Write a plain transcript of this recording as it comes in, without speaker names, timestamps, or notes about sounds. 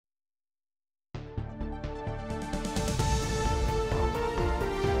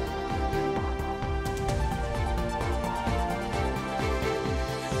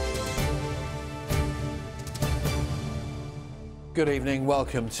Good evening,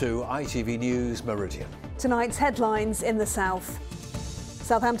 welcome to ITV News Meridian. Tonight's headlines in the south.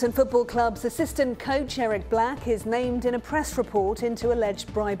 Southampton Football Club's assistant coach Eric Black is named in a press report into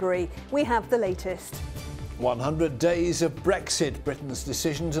alleged bribery. We have the latest. 100 days of Brexit, Britain's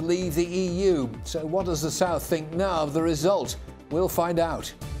decision to leave the EU. So what does the South think now of the result? We'll find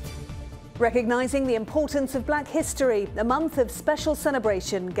out. Recognising the importance of Black history, a month of special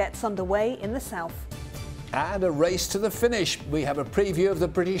celebration gets underway in the south. And a race to the finish. We have a preview of the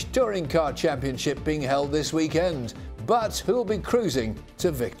British Touring Car Championship being held this weekend. But who'll be cruising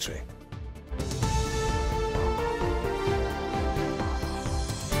to victory?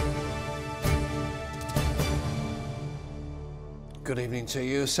 Good evening to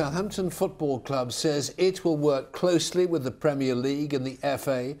you. Southampton Football Club says it will work closely with the Premier League and the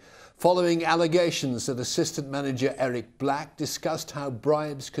FA following allegations that assistant manager Eric Black discussed how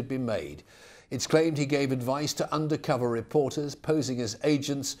bribes could be made. It's claimed he gave advice to undercover reporters posing as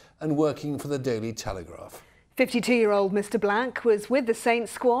agents and working for the Daily Telegraph. 52-year-old Mr Black was with the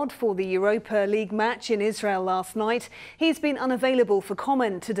Saints squad for the Europa League match in Israel last night. He's been unavailable for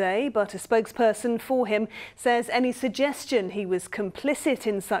comment today, but a spokesperson for him says any suggestion he was complicit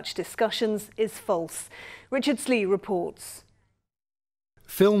in such discussions is false. Richard Slee reports.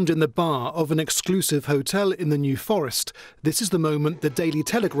 Filmed in the bar of an exclusive hotel in the New Forest, this is the moment the Daily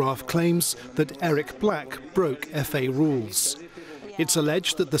Telegraph claims that Eric Black broke FA rules. It's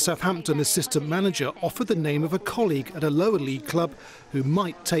alleged that the Southampton assistant manager offered the name of a colleague at a lower league club who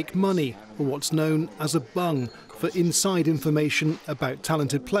might take money, or what's known as a bung, for inside information about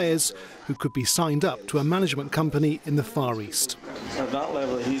talented players who could be signed up to a management company in the Far East. At that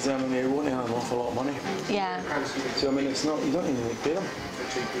level that he's earning, he won't have an awful lot of money. Yeah. So I mean, it's not, you don't even need to pay them.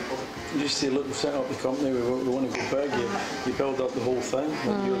 You just say, look, we've set up the company, we want to go big. You build up the whole thing,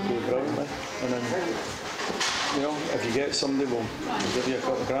 like you're going brilliantly, and then, you know, if you get somebody, we'll give you a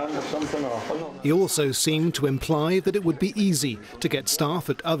couple of grand or something. Or... He also seemed to imply that it would be easy to get staff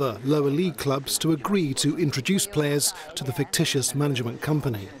at other lower league clubs to agree to introduce players to the fictitious management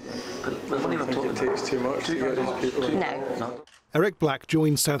company. I think it takes too much to get these people in. No. Eric Black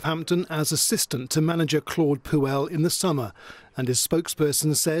joined Southampton as assistant to manager Claude Puel in the summer, and his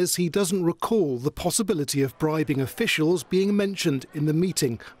spokesperson says he doesn't recall the possibility of bribing officials being mentioned in the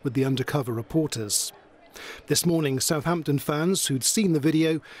meeting with the undercover reporters. This morning, Southampton fans who'd seen the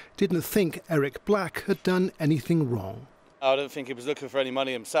video didn't think Eric Black had done anything wrong. I don't think he was looking for any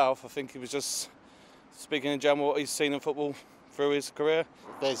money himself. I think he was just speaking in general what he's seen in football through his career.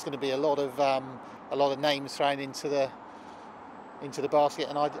 There's going to be a lot of names thrown into the basket,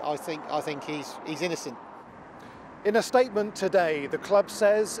 and I think he's innocent. In a statement today, the club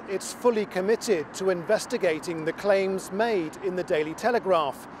says it's fully committed to investigating the claims made in the Daily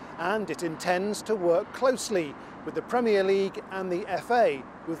Telegraph, and it intends to work closely with the Premier League and the FA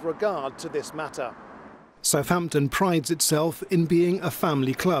with regard to this matter. Southampton prides itself in being a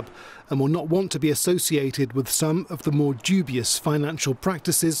family club and will not want to be associated with some of the more dubious financial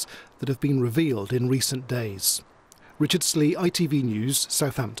practices that have been revealed in recent days. Richard Slee, ITV News,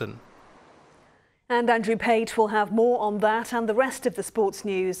 Southampton. And Andrew Pate will have more on that and the rest of the sports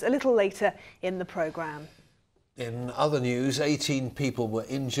news a little later in the programme. In other news, 18 people were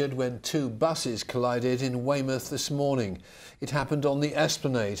injured when two buses collided in Weymouth this morning. It happened on the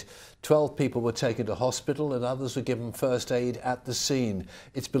Esplanade. 12 people were taken to hospital and others were given first aid at the scene.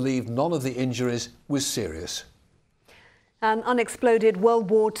 It's believed none of the injuries was serious. An unexploded World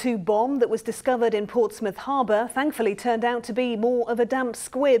War II bomb that was discovered in Portsmouth Harbour thankfully turned out to be more of a damp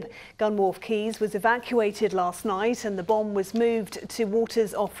squib. Gunwharf Quays was evacuated last night and the bomb was moved to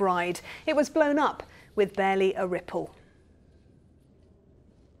waters off Ryde. It was blown up with barely a ripple.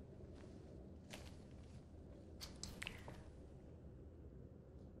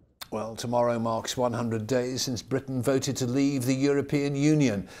 Well, tomorrow marks 100 days since Britain voted to leave the European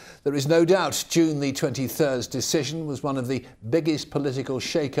Union. There is no doubt June the 23rd's decision was one of the biggest political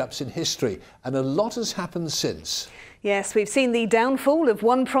shake-ups in history, and a lot has happened since. Yes, we've seen the downfall of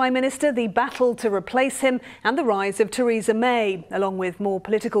one Prime Minister, the battle to replace him, and the rise of Theresa May, along with more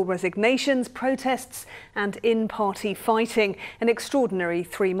political resignations, protests and in-party fighting. An extraordinary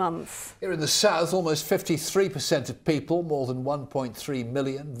 3 months. Here in the south, almost 53% of people, more than 1.3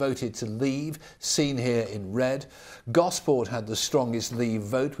 million, voted to leave, seen here in red. Gosport had the strongest leave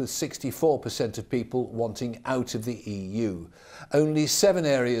vote, with 64% of people wanting out of the EU. Only 7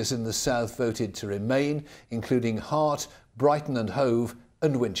 areas in the south voted to remain, including Hart, Brighton and Hove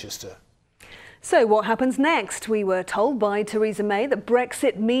and Winchester. So what happens next? We were told by Theresa May that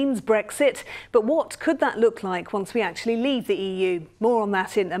Brexit means Brexit, but what could that look like once we actually leave the EU? More on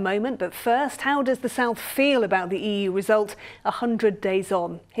that in a moment, but first, how does the South feel about the EU result 100 days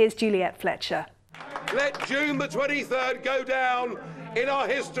on? Here's Juliet Fletcher. Let June the 23rd go down in our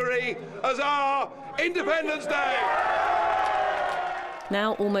history as our Independence Day.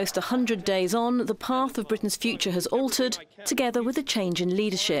 Now, almost 100 days on, the path of Britain's future has altered, together with a change in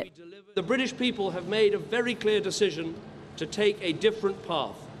leadership. The British people have made a very clear decision to take a different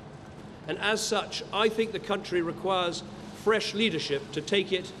path. And as such, I think the country requires fresh leadership to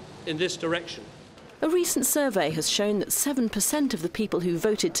take it in this direction. A recent survey has shown that 7% of the people who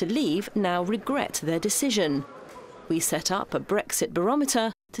voted to leave now regret their decision. We set up a Brexit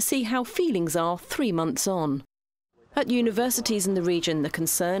barometer to see how feelings are 3 months on. At universities in the region, the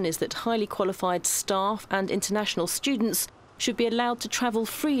concern is that highly qualified staff and international students should be allowed to travel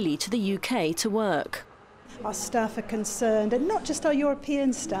freely to the UK to work. Our staff are concerned, and not just our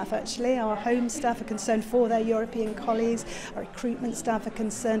European staff actually, our home staff are concerned for their European colleagues, our recruitment staff are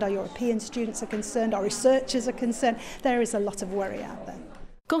concerned, our European students are concerned, our researchers are concerned. There is a lot of worry out there.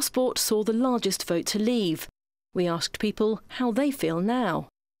 Gosport saw the largest vote to leave. We asked people how they feel now.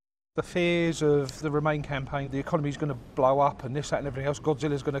 The fears of the Remain campaign, the economy's going to blow up and this, that and everything else,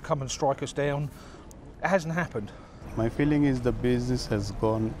 Godzilla's going to come and strike us down. It hasn't happened. My feeling is the business has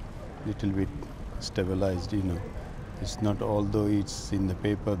gone a little bit stabilized, you know. It's not, although it's in the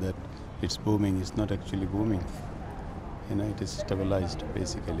paper that it's booming, it's not actually booming. You know, it is stabilized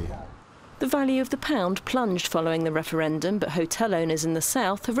basically. The value of the pound plunged following the referendum, but hotel owners in the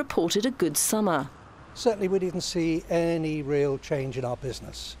south have reported a good summer. Certainly we didn't see any real change in our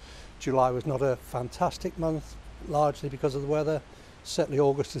business. July was not a fantastic month, largely because of the weather. Certainly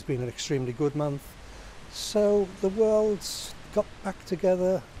August has been an extremely good month. So the world's got back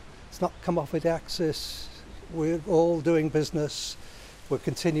together. It's not come off its axis. We're all doing business. We're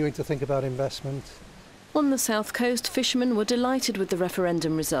continuing to think about investment. On the south coast, fishermen were delighted with the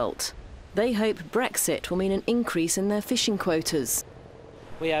referendum result. They hope Brexit will mean an increase in their fishing quotas.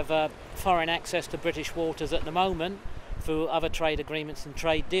 We have foreign access to British waters at the moment through other trade agreements and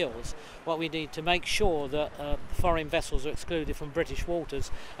trade deals. What we need to make sure that foreign vessels are excluded from British waters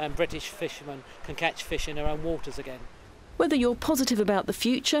and British fishermen can catch fish in their own waters again. Whether you're positive about the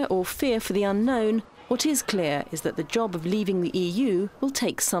future or fear for the unknown, what is clear is that the job of leaving the EU will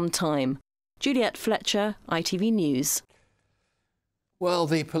take some time. Juliet Fletcher, ITV News. Well,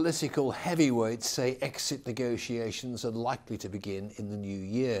 the political heavyweights say exit negotiations are likely to begin in the new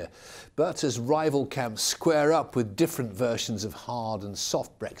year. But as rival camps square up with different versions of hard and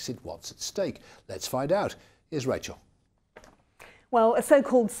soft Brexit, what's at stake? Let's find out. Here's Rachel. Well, a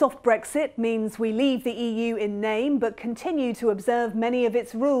so-called soft Brexit means we leave the EU in name but continue to observe many of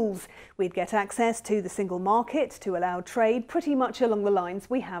its rules. We'd get access to the single market to allow trade pretty much along the lines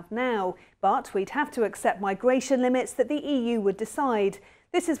we have now. But we'd have to accept migration limits that the EU would decide.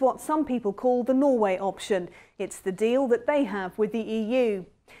 This is what some people call the Norway option. It's the deal that they have with the EU.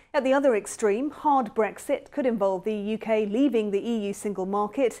 At the other extreme, hard Brexit could involve the UK leaving the EU single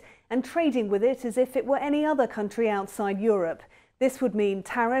market and trading with it as if it were any other country outside Europe. This would mean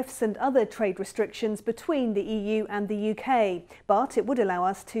tariffs and other trade restrictions between the EU and the UK, but it would allow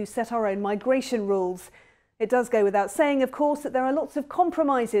us to set our own migration rules. It does go without saying, of course, that there are lots of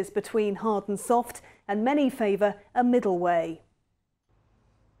compromises between hard and soft, and many favour a middle way.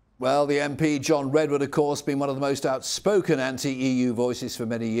 Well, the MP, John Redwood, of course, been one of the most outspoken anti-EU voices for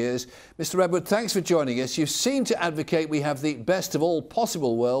many years. Mr Redwood, thanks for joining us. You seem to advocate we have the best of all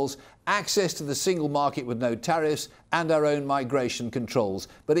possible worlds, access to the single market with no tariffs and our own migration controls.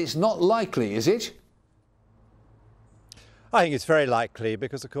 But it's not likely, is it? I think it's very likely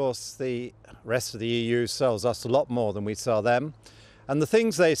because, of course, the rest of the EU sells us a lot more than we sell them. And the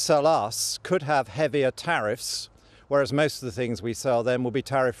things they sell us could have heavier tariffs, whereas most of the things we sell them will be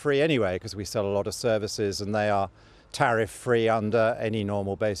tariff-free anyway, because we sell a lot of services and they are tariff-free under any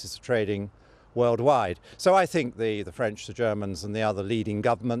normal basis of trading worldwide. So I think the French, the Germans and the other leading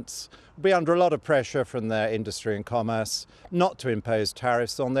governments will be under a lot of pressure from their industry and commerce not to impose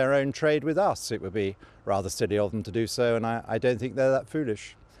tariffs on their own trade with us. It would be rather silly of them to do so, and I don't think they're that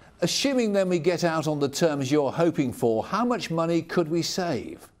foolish. Assuming then we get out on the terms you're hoping for, how much money could we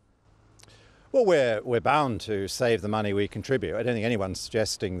save? Well, we're bound to save the money we contribute. I don't think anyone's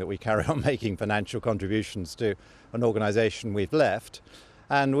suggesting that we carry on making financial contributions to an organisation we've left.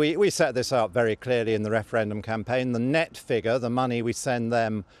 And we set this out very clearly in the referendum campaign. The net figure, the money we send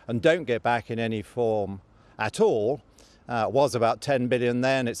them and don't get back in any form at all, Was about 10 billion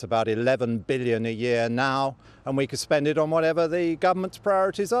then, it's about 11 billion a year now, and we could spend it on whatever the government's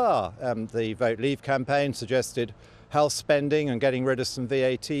priorities are. The Vote Leave campaign suggested health spending and getting rid of some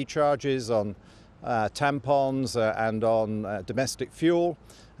VAT charges on tampons and on domestic fuel.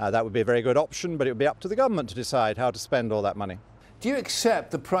 That would be a very good option, but it would be up to the government to decide how to spend all that money. Do you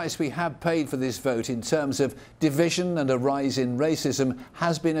accept the price we have paid for this vote in terms of division and a rise in racism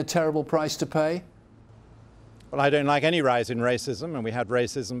has been a terrible price to pay? Well, I don't like any rise in racism, and we had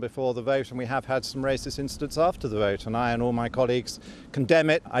racism before the vote, and we have had some racist incidents after the vote, and I and all my colleagues condemn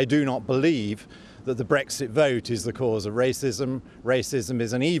it. I do not believe that the Brexit vote is the cause of racism. Racism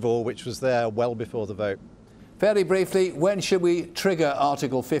is an evil which was there well before the vote. Fairly briefly, when should we trigger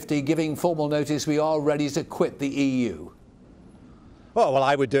Article 50, giving formal notice we are ready to quit the EU? Well,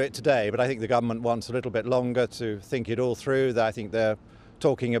 I would do it today, but I think the government wants a little bit longer to think it all through. I think they're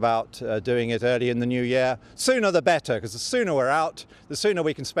talking about doing it early in the new year. Sooner the better, because the sooner we're out, the sooner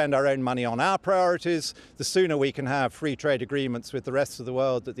we can spend our own money on our priorities, the sooner we can have free trade agreements with the rest of the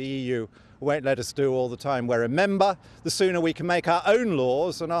world that the EU won't let us do all the time we're a member, the sooner we can make our own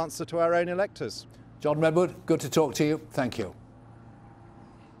laws and answer to our own electors. John Redwood, good to talk to you. Thank you.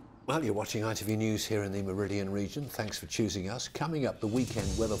 Well, you're watching ITV News here in the Meridian region. Thanks for choosing us. Coming up, the weekend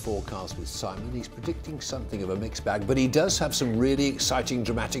weather forecast with Simon. He's predicting something of a mixed bag, but he does have some really exciting,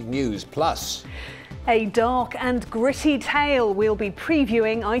 dramatic news. Plus, a dark and gritty tale. We'll be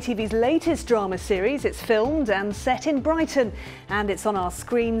previewing ITV's latest drama series. It's filmed and set in Brighton, and it's on our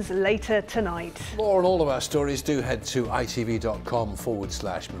screens later tonight. More on all of our stories, do head to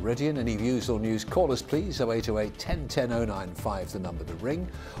itv.com/Meridian. Any views or news, call us please, 0808 1010 095, the number to ring,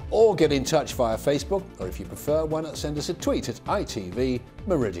 or get in touch via Facebook, or if you prefer, why not send us a tweet at ITV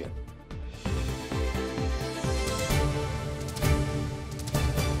Meridian.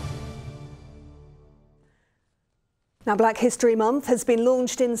 Now, Black History Month has been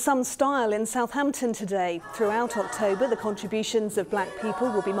launched in some style in Southampton today. Throughout October, the contributions of black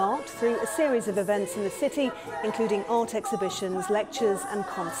people will be marked through a series of events in the city, including art exhibitions, lectures and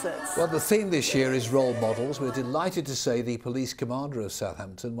concerts. Well, the theme this year is role models. We're delighted to say the police commander of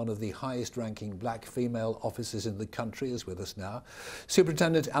Southampton, one of the highest ranking black female officers in the country, is with us now.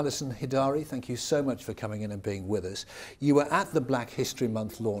 Superintendent Alison Hidari, thank you so much for coming in and being with us. You were at the Black History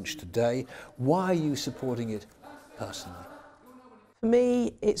Month launch today. Why are you supporting it personally? For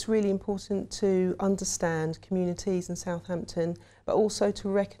me, it's really important to understand communities in Southampton, but also to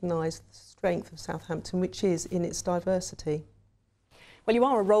recognise the strength of Southampton, which is in its diversity. Well, you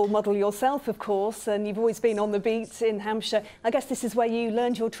are a role model yourself, of course, and you've always been on the beat in Hampshire. I guess this is where you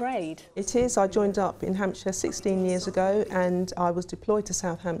learned your trade. It is. I joined up in Hampshire 16 years ago, and I was deployed to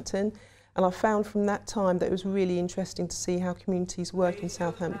Southampton. And I found from that time that it was really interesting to see how communities work in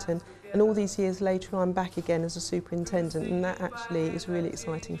Southampton. And all these years later, I'm back again as a superintendent, and that actually is really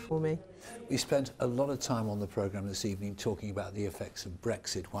exciting for me. We spent a lot of time on the programme this evening talking about the effects of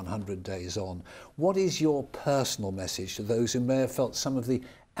Brexit 100 days on. What is your personal message to those who may have felt some of the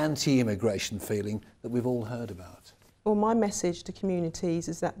anti-immigration feeling that we've all heard about? Well, my message to communities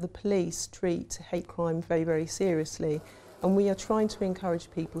is that the police treat hate crime very, very seriously. And we are trying to encourage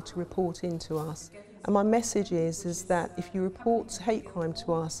people to report in to us. And my message is that if you report hate crime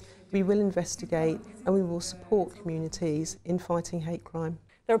to us, we will investigate and we will support communities in fighting hate crime.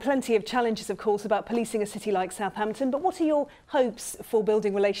 There are plenty of challenges, of course, about policing a city like Southampton, but what are your hopes for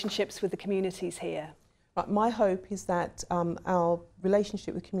building relationships with the communities here? Right, my hope is that our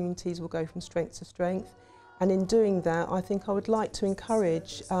relationship with communities will go from strength to strength. And in doing that, I think I would like to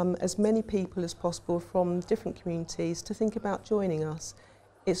encourage as many people as possible from different communities to think about joining us.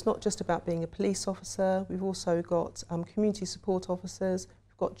 It's not just about being a police officer, we've also got community support officers,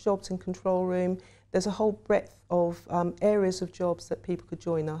 we've got jobs in control room. There's a whole breadth of areas of jobs that people could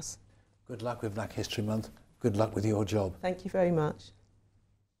join us. Good luck with Black History Month. Good luck with your job. Thank you very much.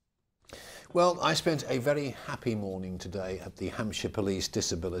 Well, I spent a very happy morning today at the Hampshire Police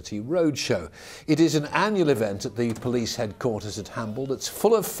Disability Roadshow. It is an annual event at the police headquarters at Hamble that's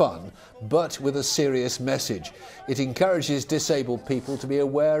full of fun, but with a serious message. It encourages disabled people to be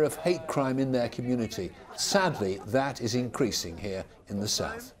aware of hate crime in their community. Sadly, that is increasing here in the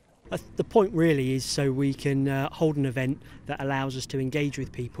south. The point really is so we can hold an event that allows us to engage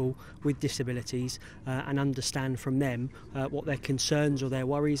with people with disabilities and understand from them what their concerns or their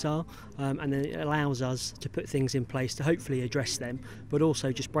worries are, and then it allows us to put things in place to hopefully address them, but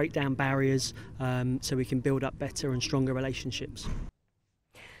also just break down barriers so we can build up better and stronger relationships.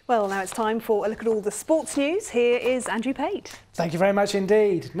 Well, now it's time for a look at all the sports news. Here is Andrew Pate. Thank you very much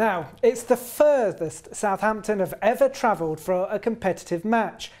indeed. Now, it's the furthest Southampton have ever travelled for a competitive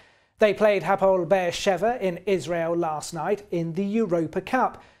match. They played Hapoel Be'er-Sheva in Israel last night in the Europa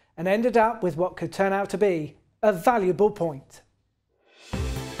Cup and ended up with what could turn out to be a valuable point.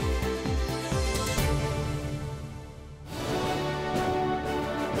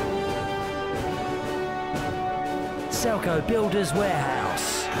 Selco Builders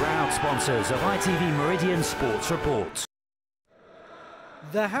Warehouse, proud sponsors of ITV Meridian Sports Report.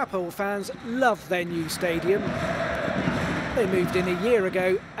 The Hapoel fans love their new stadium. They moved in a year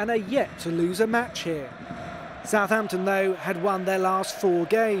ago and are yet to lose a match here. Southampton, though, had won their last 4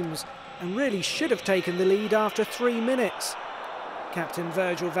 games and really should have taken the lead after 3 minutes. Captain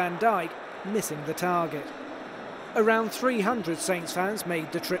Virgil van Dijk missing the target. Around 300 Saints fans made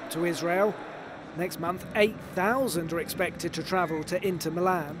the trip to Israel. Next month, 8,000 are expected to travel to Inter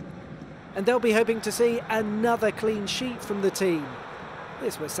Milan. And they'll be hoping to see another clean sheet from the team.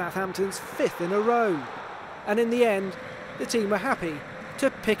 This was Southampton's 5th in a row. And in the end, the team were happy to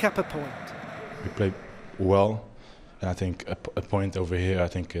pick up a point. We played well. And I think a point over here, I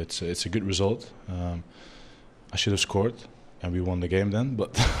think it's a good result. I should have scored and we won the game then,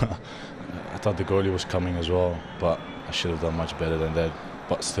 but I thought the goalie was coming as well, but I should have done much better than that.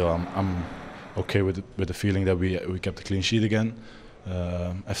 But still, I'm okay with the feeling that we kept a clean sheet again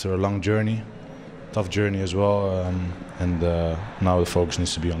after a long journey, tough journey as well, and now the focus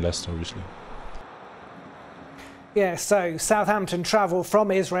needs to be on Leicester, obviously. Yeah, so Southampton travel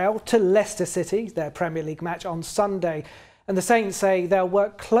from Israel to Leicester City, their Premier League match on Sunday. And the Saints say they'll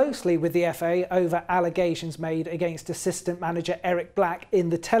work closely with the FA over allegations made against assistant manager Eric Black in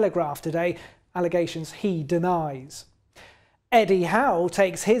the Telegraph today, allegations he denies. Eddie Howe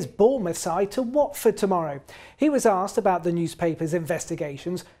takes his Bournemouth side to Watford tomorrow. He was asked about the newspaper's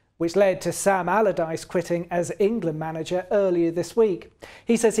investigations, which led to Sam Allardyce quitting as England manager earlier this week.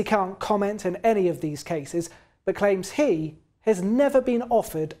 He says he can't comment on any of these cases, but claims he has never been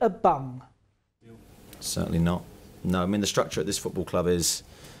offered a bung. Certainly not. No, I mean the structure at this football club is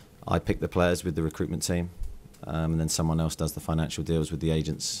I pick the players with the recruitment team, and then someone else does the financial deals with the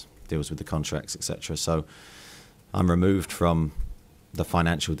agents, deals with the contracts, etc. So I'm removed from the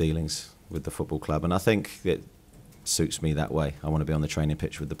financial dealings with the football club, and I think it suits me that way. I want to be on the training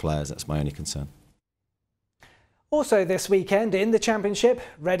pitch with the players. That's my only concern. Also this weekend in the Championship,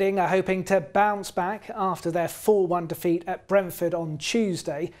 Reading are hoping to bounce back after their 4-1 defeat at Brentford on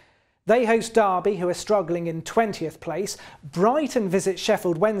Tuesday. They host Derby, who are struggling in 20th place. Brighton visit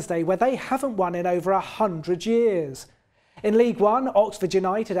Sheffield Wednesday, where they haven't won in over 100 years. In League One, Oxford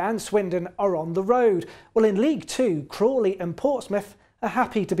United and Swindon are on the road. Well, in League Two, Crawley and Portsmouth are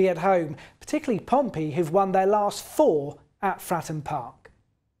happy to be at home, particularly Pompey, who've won their last 4 at Fratton Park.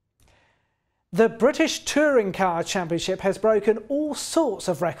 The British Touring Car Championship has broken all sorts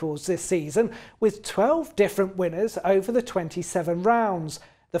of records this season, with 12 different winners over the 27 rounds.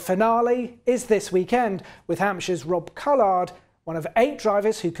 The finale is this weekend, with Hampshire's Rob Collard, one of 8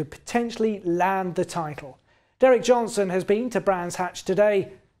 drivers who could potentially land the title. Derek Johnson has been to Brands Hatch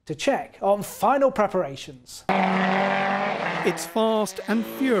today to check on final preparations. It's fast and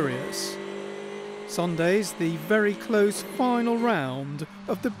furious. Sunday's the very close final round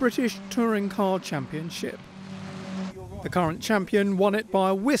of the British Touring Car Championship. The current champion won it by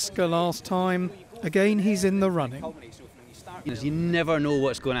a whisker last time. Again, he's in the running. You never know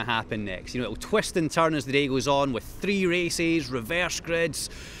what's going to happen next. You know, it'll twist and turn as the day goes on with 3 races, reverse grids.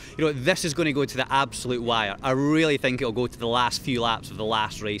 You know, this is going to go to the absolute wire. I really think it'll go to the last few laps of the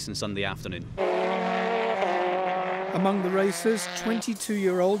last race on Sunday afternoon. Among the racers,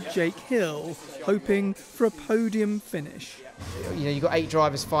 22-year-old Jake Hill, hoping for a podium finish. You know, you've got 8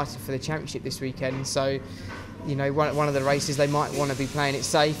 drivers fighting for the championship this weekend, so you know, one of the races they might want to be playing it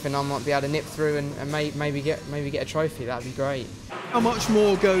safe, and I might be able to nip through and maybe get a trophy. That'd be great. How much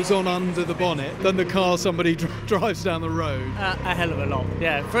more goes on under the bonnet than the car somebody drives down the road? A hell of a lot,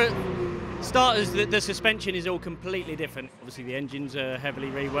 yeah. For starters, the suspension is all completely different. Obviously, the engines are heavily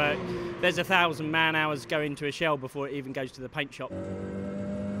reworked. There's 1,000 man-hours go into a shell before it even goes to the paint shop.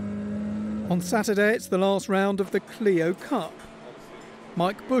 On Saturday, it's the last round of the Clio Cup.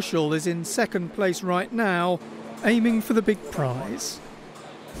 Mike Bushell is in second place right now, aiming for the big prize.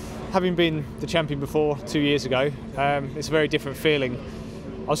 Having been the champion before 2 years ago, it's a very different feeling.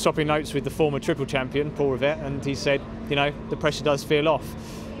 I was swapping notes with the former triple champion, Paul Rivett, and he said, you know, the pressure does feel off.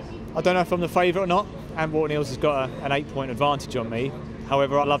 I don't know if I'm the favourite or not, and Walton Hills has got an 8-point advantage on me.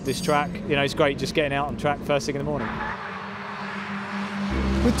 However, I love this track. You know, it's great just getting out on track first thing in the morning.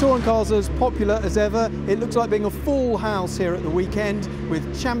 With touring cars as popular as ever, it looks like being a full house here at the weekend,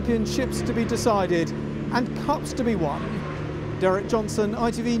 with championships to be decided and cups to be won. Derek Johnson,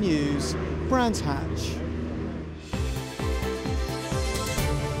 ITV News, Brands Hatch.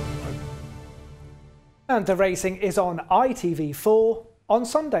 And the racing is on ITV4 on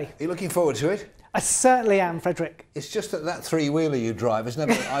Sunday. Are you looking forward to it? I certainly am, Frederick. It's just that three-wheeler you drive is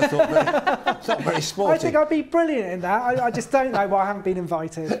never, I thought, it's not very sporty. I think I'd be brilliant in that. I just don't know why I haven't been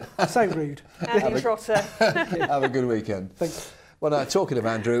invited. So rude. Andy Trotter. Have a good weekend. Thanks. Well, talking of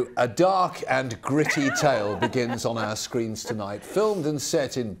Andrew, a dark and gritty tale begins on our screens tonight. Filmed and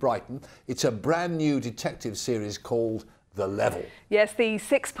set in Brighton, it's a brand new detective series called The Level. Yes, the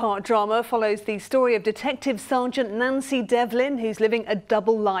 6-part drama follows the story of Detective Sergeant Nancy Devlin, who's living a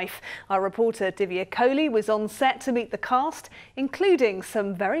double life. Our reporter Divya Kohli was on set to meet the cast, including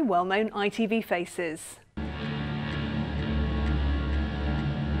some very well-known ITV faces.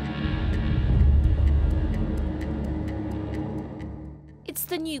 It's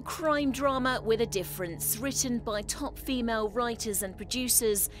the new crime drama with a difference, written by top female writers and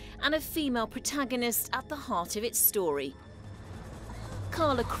producers, and a female protagonist at the heart of its story.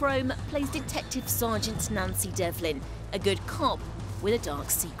 Carla Crome plays Detective Sergeant Nancy Devlin, a good cop with a dark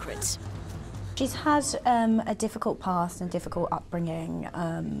secret. She's had a difficult past and difficult upbringing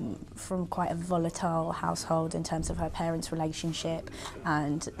from quite a volatile household in terms of her parents' relationship,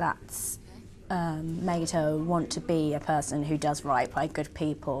 and that's made her want to be a person who does right by good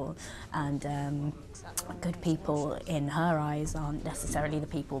people, and good people in her eyes aren't necessarily the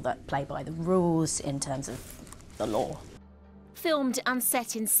people that play by the rules in terms of the law. Filmed and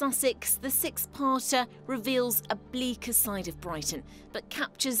set in Sussex, the 6-parter reveals a bleaker side of Brighton, but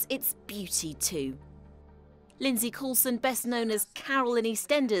captures its beauty too. Lindsay Coulson, best known as Carol in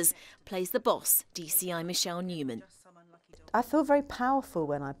EastEnders, plays the boss, DCI Michelle Newman. I feel very powerful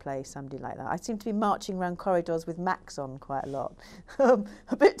when I play somebody like that. I seem to be marching around corridors with Max on quite a lot.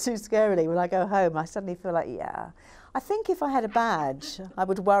 A bit too scarily. When I go home, I suddenly feel like, yeah. I think if I had a badge, I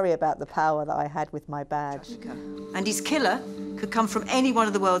would worry about the power that I had with my badge. And his killer could come from any one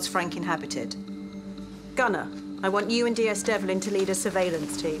of the worlds Frank inhabited. Gunner, I want you and DS Devlin to lead a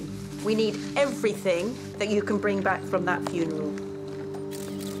surveillance team. We need everything that you can bring back from that funeral.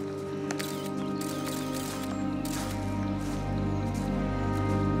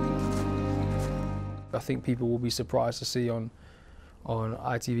 I think people will be surprised to see on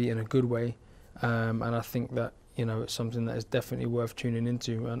ITV in a good way, and I think that, you know, it's something that is definitely worth tuning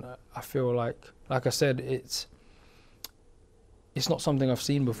into. And I feel like I said, it's not something I've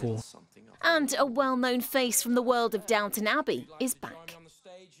seen before. And a well-known face from the world of Downton Abbey is back.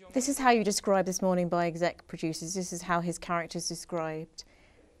 This is how you described this morning by exec producers. This is how his character's described.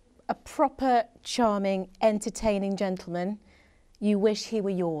 A proper, charming, entertaining gentleman. You wish he were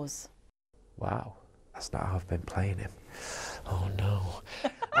yours. Wow, that's not how I've been playing him. Oh no.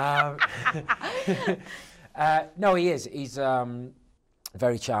 No, he is. He's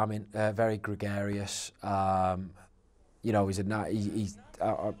very charming, very gregarious. You know, he's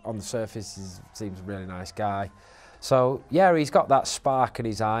on the surface, he seems a really nice guy. So yeah, he's got that spark in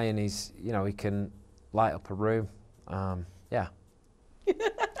his eye, and he can light up a room. Yeah,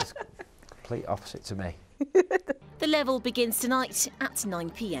 it's complete opposite to me. The Level begins tonight at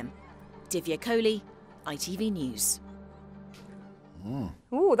 9 p.m. Divya Kohli, ITV News.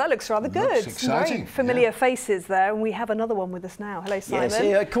 Oh, that looks rather good. Looks exciting. Very familiar faces there, and we have another one with us now. Hello, Simon.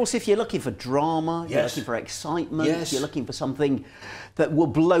 Yes, of course, if you're looking for drama, you're looking for excitement, you're looking for something that will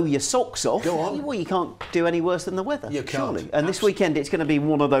blow your socks off, well, you can't do any worse than the weather, surely. And this weekend, it's going to be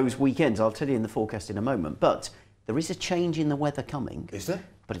one of those weekends. I'll tell you in the forecast in a moment. But there is a change in the weather coming. Is there?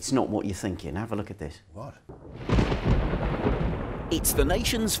 But it's not what you're thinking. Have a look at this. What? It's the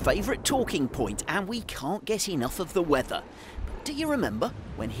nation's favourite talking point, and we can't get enough of the weather. Do you remember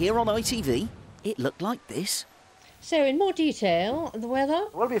when here on ITV it looked like this? So, in more detail, the weather?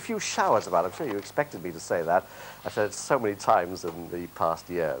 Well, there'll be a few showers about. I'm sure you expected me to say that. I've said it so many times in the past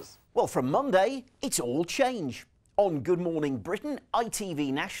years. Well, from Monday, it's all change. On Good Morning Britain,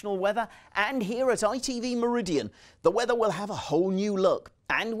 ITV National Weather, and here at ITV Meridian, the weather will have a whole new look,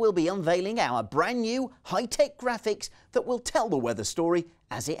 and we'll be unveiling our brand new high-tech graphics that will tell the weather story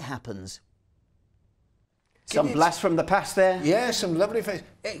as it happens. Some blast from the past there. Yeah, some lovely face.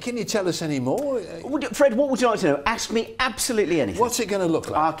 Can you tell us any more? Fred, what would you like to know? Ask me absolutely anything. What's it going to look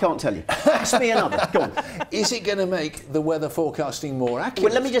like? I can't tell you. Ask me another. Go on. Is it going to make the weather forecasting more accurate?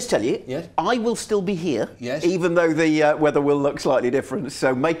 Well, let me just tell you, I will still be here, even though the weather will look slightly different.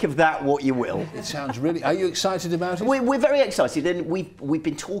 So make of that what you will. It sounds really... Are you excited about it? We're very excited, and we've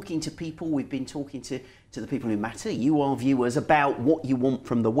been talking to people. We've been talking to the people who matter, you, our viewers, about what you want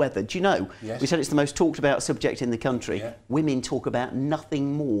from the weather. Do you know? We said it's the most talked about subject in the country. Women talk about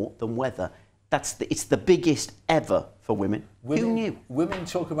nothing more than weather It's the biggest ever for women. Who knew? Women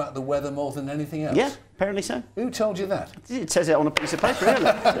talk about the weather more than anything else. Yeah, apparently so. Who told you that? It says it on a piece of paper, isn't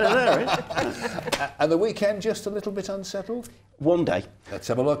it? And the weekend just a little bit unsettled? One day. Let's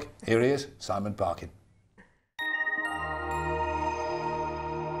have a look. Here he is, Simon Parkin.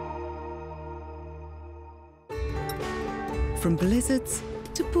 From blizzards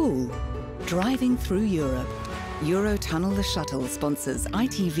to pool, driving through Europe. Eurotunnel the Shuttle sponsors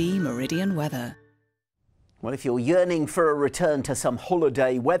ITV Meridian weather. Well, if you're yearning for a return to some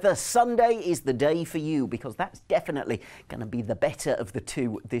holiday weather, Sunday is the day for you, because that's definitely going to be the better of the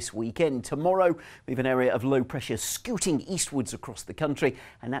two this weekend. Tomorrow, we have an area of low pressure scooting eastwards across the country,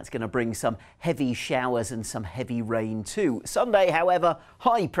 and that's going to bring some heavy showers and some heavy rain too. Sunday, however,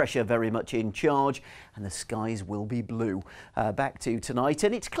 high pressure very much in charge, and the skies will be blue. Back to tonight,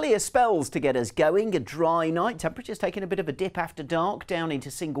 and it's clear spells to get us going. A dry night, temperatures taking a bit of a dip after dark, down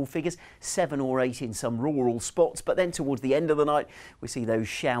into single figures, 7 or 8 in some rural spots, but then towards the end of the night we see those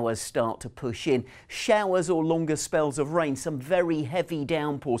showers start to push in. Showers or longer spells of rain, some very heavy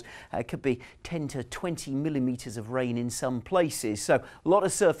downpours, could be 10 to 20 millimetres of rain in some places. So a lot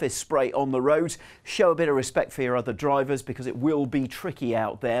of surface spray on the roads. Show a bit of respect for your other drivers, because it will be tricky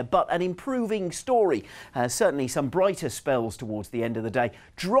out there, but an improving story. Certainly some brighter spells towards the end of the day.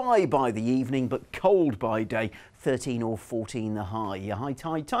 Dry by the evening, but cold by day. 13 or 14 the high. Your high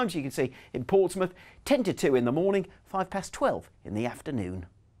tide times you can see in Portsmouth, 10 to 2 in the morning, 5 past 12 in the afternoon.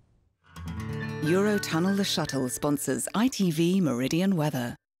 Eurotunnel the Shuttle sponsors ITV Meridian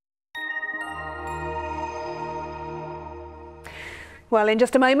weather. Well, in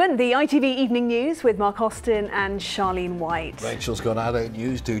just a moment, the ITV Evening News with Mark Austin and Charlene White. Rachel's got adult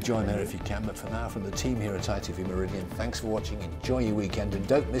news. Do join her if you can. But for now, from the team here at ITV Meridian, thanks for watching. Enjoy your weekend and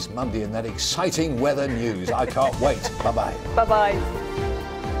don't miss Monday and that exciting weather news. I can't wait. Bye-bye. Bye-bye.